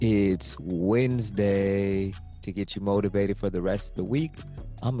It's Wednesday. To get you motivated for the rest of the week,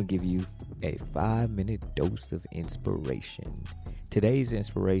 I'm going to give you a 5-minute dose of inspiration. Today's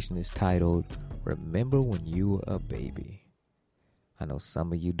inspiration is titled, Remember When You Were a Baby. I know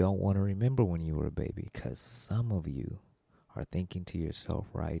some of you don't want to remember when you were a baby because some of you are thinking to yourself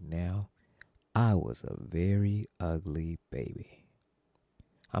right now, I was a very ugly baby.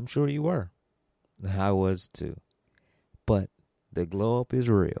 I'm sure you were. I was too. But the glow up is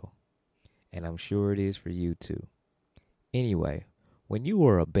real, and I'm sure it is for you too. Anyway, when you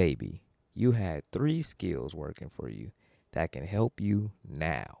were a baby, you had 3 skills working for you that can help you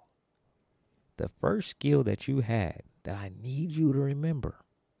now. The first skill that you had that I need you to remember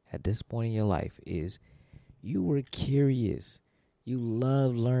at this point in your life is you were curious. You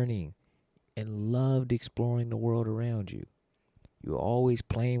loved learning and loved exploring the world around you. You were always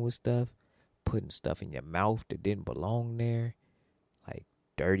playing with stuff, putting stuff in your mouth that didn't belong there, like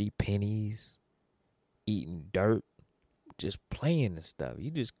dirty pennies, eating dirt, just playing with stuff.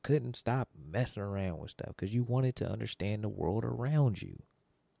 You just couldn't stop messing around with stuff because you wanted to understand the world around you.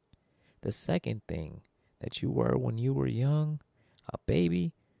 The second thing that you were when you were young, a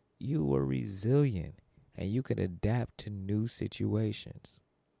baby, you were resilient and you could adapt to new situations.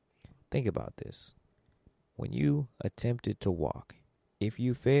 Think about this. When you attempted to walk, if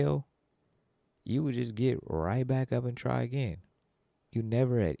you fail, you would just get right back up and try again. You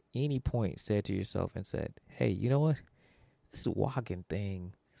never at any point said to yourself and said, hey, you know what? This walking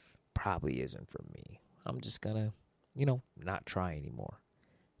thing probably isn't for me. I'm just gonna, not try anymore.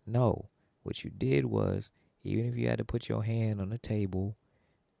 No, what you did was, even if you had to put your hand on the table,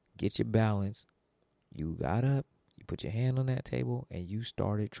 get your balance, you got up, you put your hand on that table, and you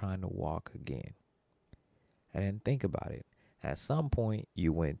started trying to walk again. And then think about it. At some point,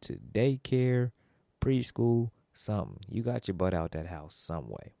 you went to daycare, preschool, something. You got your butt out that house some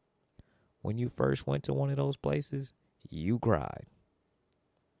way. When you first went to one of those places, you cried.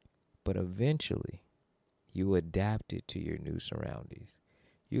 But eventually, you adapted to your new surroundings.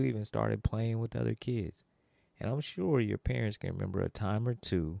 You even started playing with other kids. And I'm sure your parents can remember a time or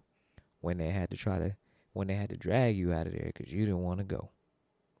two when they had to drag you out of there because you didn't want to go.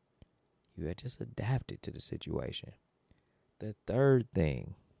 You had just adapted to the situation. The third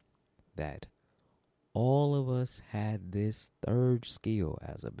thing that all of us had this third skill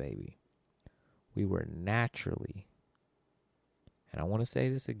as a baby. We were naturally, and I want to say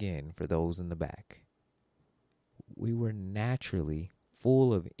this again for those in the back, we were naturally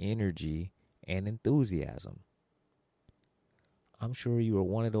full of energy and enthusiasm. I'm sure you were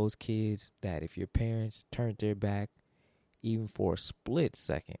one of those kids that if your parents turned their back even for a split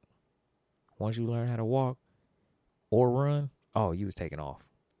second, once you learn how to walk or run, oh, you was taking off.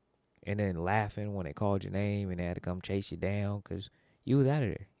 And then laughing when they called your name and they had to come chase you down because you was out of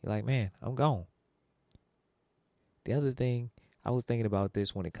there. You're like, man, I'm gone. The other thing, I was thinking about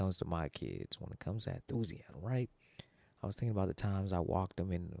this when it comes to my kids, when it comes to enthusiasm, right? I was thinking about the times I walked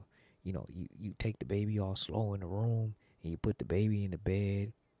them in, you take the baby all slow in the room and you put the baby in the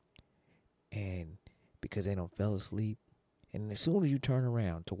bed and because they don't fell asleep. And as soon as you turn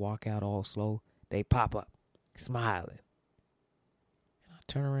around to walk out all slow, they pop up smiling. And I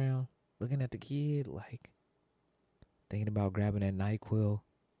turn around looking at the kid like thinking about grabbing that NyQuil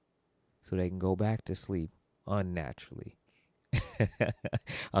so they can go back to sleep unnaturally.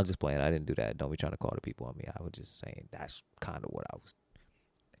 I'm just playing. I didn't do that. Don't be trying to call the people on me. I was just saying that's kind of what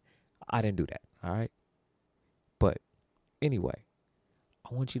I didn't do that. All right. But anyway,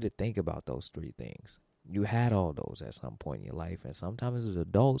 I want you to think about those 3 things. You had all those at some point in your life. And sometimes as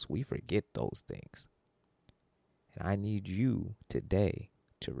adults, we forget those things. And I need you today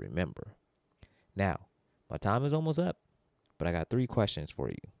to remember. Now, my time is almost up, but I got 3 questions for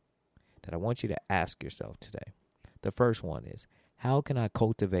you that I want you to ask yourself today. The first one is, how can I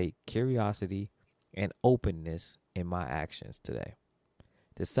cultivate curiosity and openness in my actions today?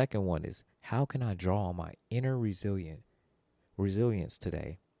 The second one is, how can I draw on my inner resilience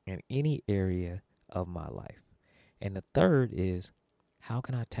today in any area of my life? And the third is, how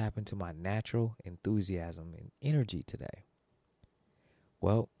can I tap into my natural enthusiasm and energy today?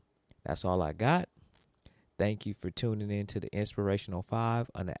 Well, that's all I got. Thank you for tuning in to the Inspirational 5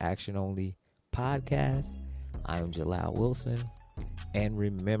 on the Action Only podcast. I am Jalal Wilson. And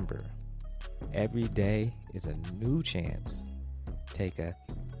remember, every day is a new chance. Take a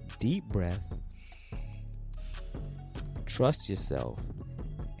deep breath, trust yourself,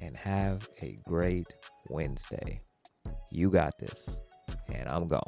 and have a great Wednesday. You got this, and I'm gone.